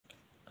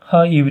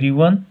Hi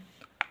everyone,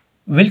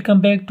 welcome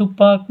back to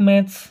Park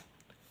Maths.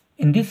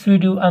 In this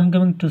video, I'm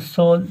going to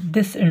solve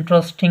this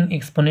interesting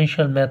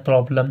exponential math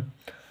problem,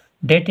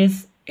 that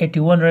is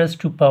 81 raised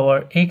to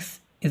power x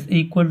is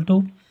equal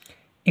to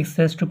x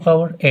raised to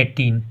power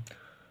 18.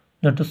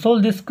 Now to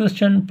solve this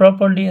question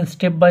properly and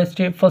step by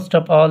step, first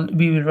of all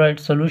we will write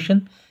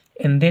solution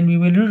and then we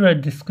will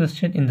rewrite this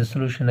question in the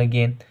solution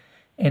again,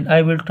 and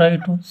I will try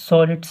to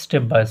solve it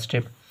step by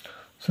step.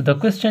 So the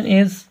question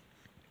is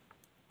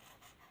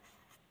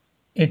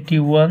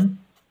 81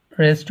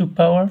 raised to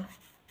power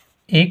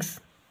x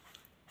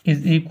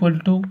is equal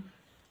to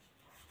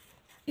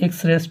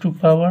x raised to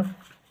power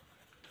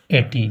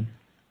 18.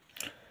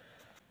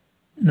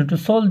 Now to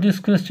solve this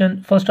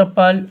question, first of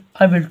all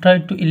I will try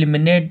to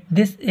eliminate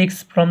this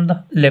x from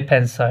the left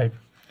hand side.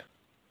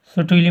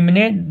 So to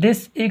eliminate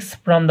this x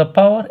from the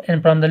power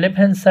and from the left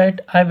hand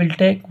side, I will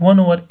take 1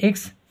 over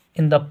x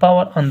in the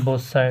power on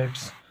both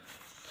sides.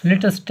 So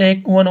let us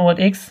take 1 over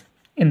x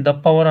in the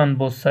power on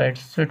both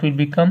sides. So it will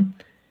become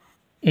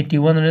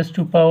 81 raised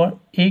to power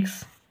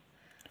x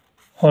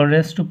whole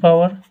raised to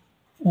power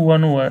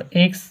 1 over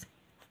x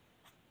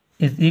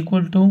is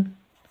equal to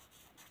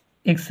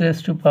x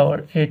raised to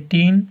power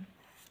 18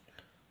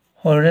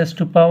 whole raised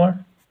to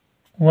power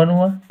 1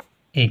 over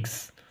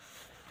x.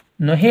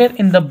 Now here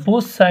in the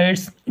both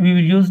sides we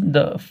will use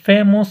the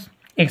famous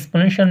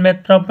exponential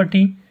math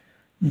property,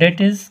 that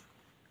is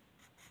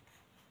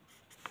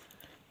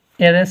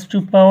a raised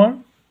to power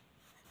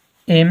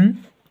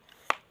m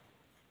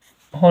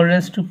whole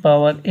raised to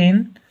power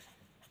n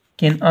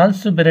can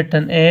also be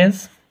written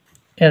as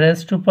a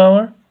raised to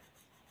power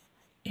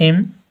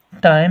m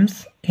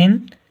times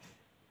n,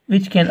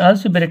 which can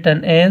also be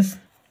written as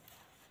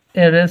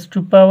a raised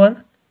to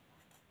power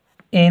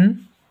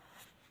n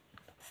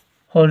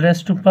whole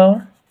raised to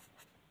power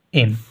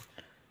m.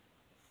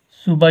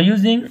 So by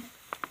using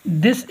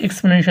this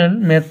exponential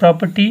math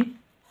property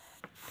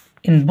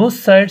in both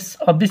sides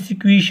of this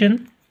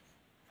equation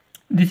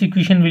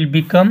will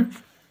become,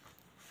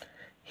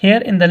 here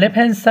in the left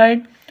hand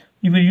side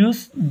we will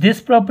use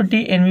this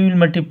property and we will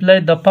multiply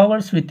the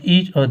powers with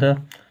each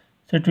other.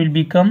 So it will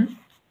become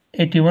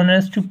 81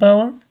 raised to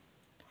power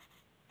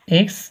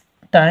x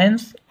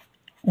times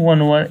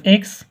 1 over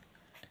x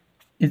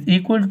is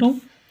equal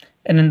to,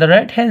 and in the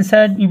right hand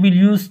side we will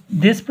use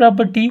this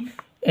property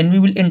and we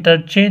will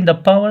interchange the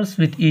powers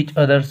with each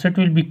other. So it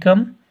will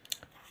become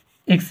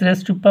x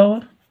raised to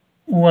power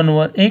 1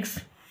 over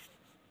x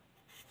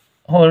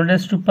whole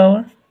raised to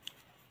power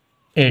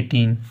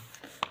 18.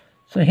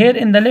 So here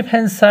in the left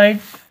hand side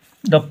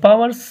the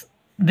powers,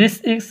 this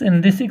x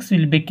and this x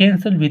will be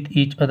cancelled with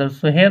each other.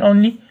 So here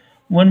only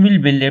one will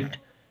be left,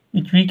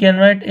 which we can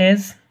write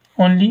as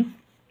only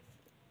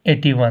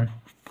 81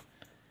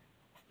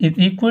 is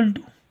equal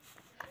to,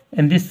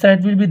 and this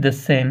side will be the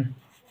same,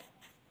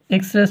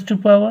 x raised to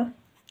power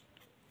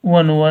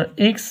 1 over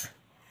x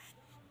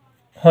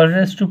whole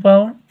raised to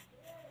power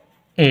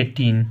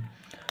 18.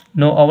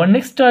 Now our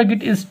next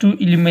target is to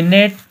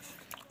eliminate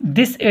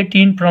this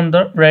 18 from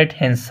the right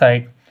hand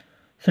side.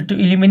 So to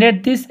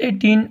eliminate this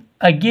 18,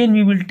 again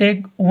we will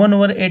take 1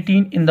 over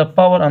 18 in the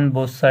power on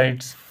both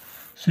sides.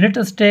 So let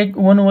us take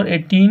 1 over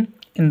 18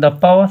 in the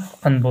power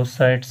on both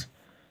sides.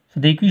 So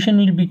the equation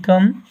will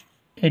become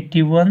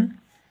 81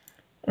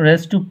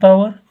 raised to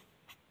power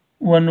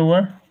 1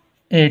 over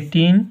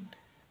 18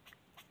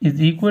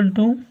 is equal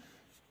to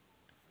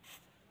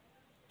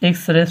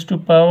x raised to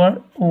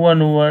power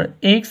 1 over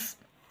x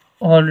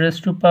whole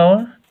raised to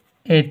power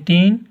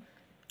 18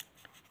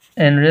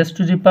 and raised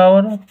to the power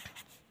of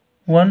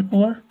 1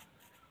 over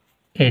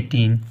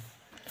 18.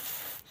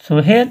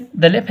 So here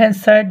the left hand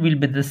side will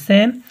be the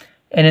same,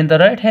 and in the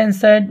right hand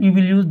side we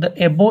will use the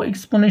above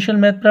exponential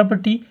math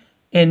property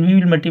and we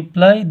will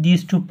multiply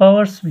these two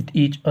powers with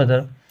each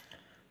other.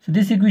 So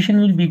this equation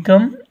will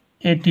become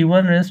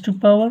 81 raised to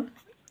power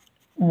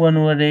 1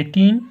 over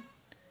 18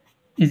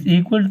 is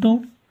equal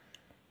to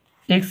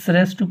x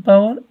raised to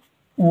power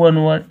 1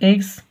 over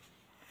x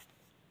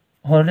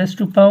whole raised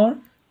to power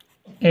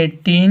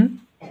 18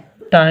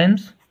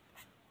 times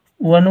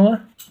 1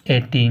 over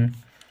 18.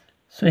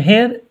 So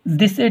here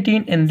this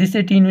 18 and this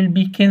 18 will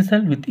be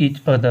cancelled with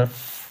each other,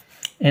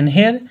 and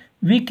here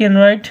we can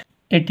write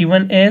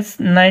 81 as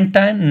 9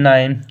 times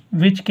 9,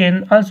 which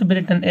can also be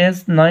written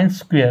as 9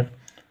 square.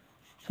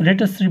 So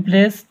let us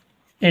replace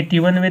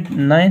 81 with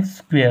 9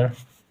 square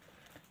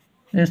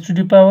raised to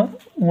the power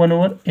 1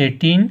 over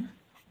 18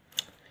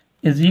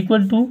 is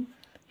equal to,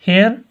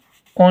 here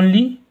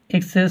only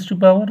x raised to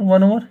power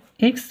 1 over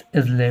x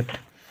is left.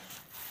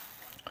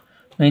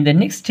 Now in the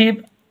next step,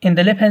 in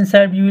the left hand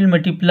side we will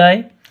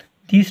multiply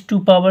these two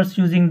powers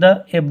using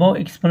the above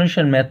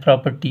exponential math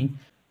property.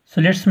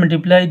 So let's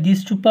multiply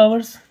these two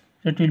powers.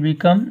 That will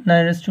become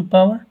 9 raised to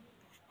power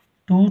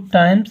 2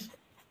 times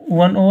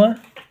 1 over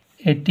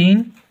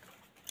 18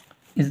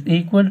 is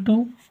equal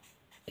to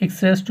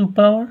x raised to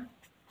power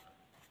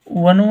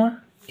 1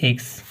 over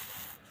x.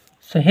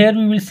 So here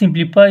we will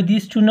simplify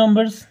these two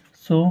numbers.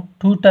 So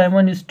 2 times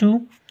 1 is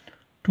 2,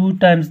 2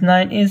 times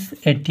 9 is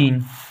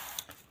 18.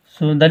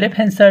 So the left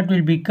hand side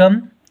will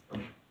become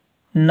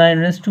 9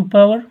 raised to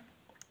power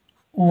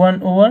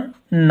 1 over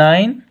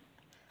 9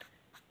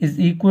 is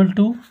equal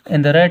to,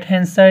 and the right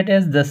hand side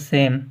is the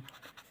same,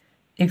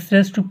 x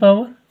raised to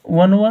power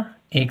 1 over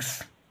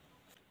x.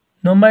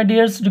 Now my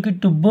dears, look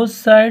it to both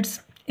sides.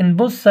 In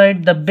both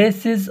sides the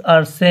bases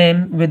are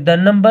same with the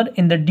number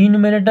in the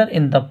denominator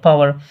in the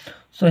power.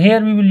 So here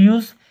we will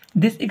use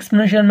this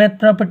exponential math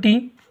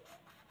property,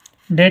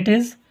 that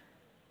is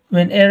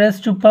when a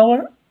raised to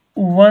power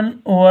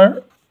 1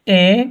 over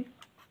a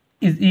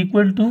is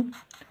equal to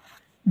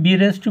b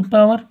raised to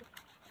power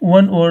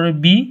 1 over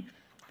b,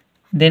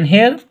 then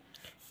here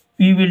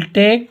we will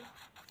take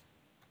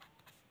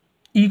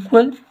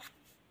equal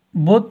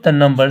both the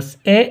numbers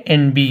a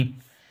and b.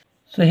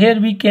 So here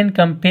we can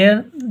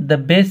compare the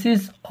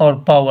bases or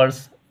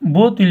powers.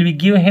 Both will be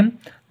give him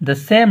the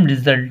same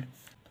result.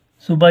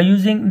 So by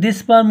using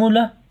this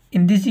formula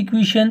in this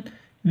equation,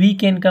 we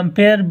can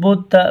compare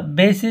both the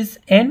bases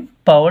and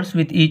powers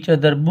with each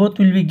other. Both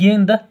will be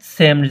giving the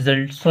same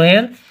result. So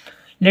here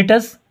let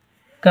us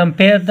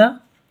compare the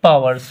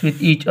powers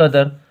with each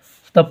other.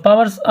 The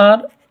powers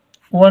are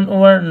 1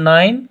 over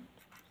 9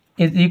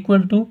 is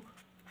equal to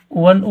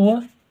 1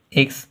 over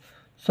x.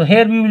 So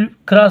here we will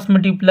cross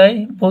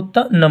multiply both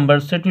the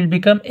numbers. So it will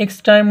become x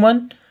times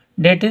 1,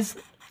 that is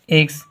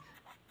x,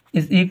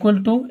 is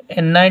equal to,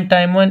 and 9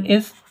 times 1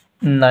 is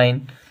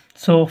 9.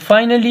 So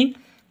finally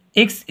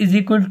x is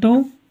equal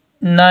to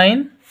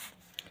 9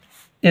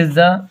 is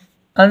the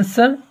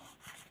answer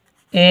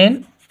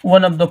and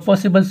one of the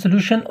possible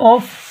solution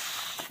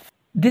of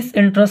this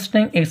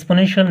interesting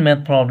exponential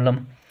math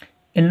problem.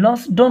 And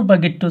last, don't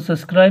forget to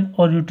subscribe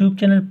our YouTube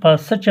channel for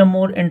such a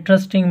more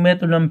interesting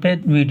math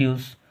Olympiad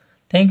videos.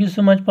 Thank you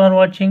so much for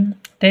watching.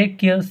 Take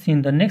care. See you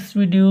in the next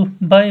video.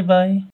 Bye bye.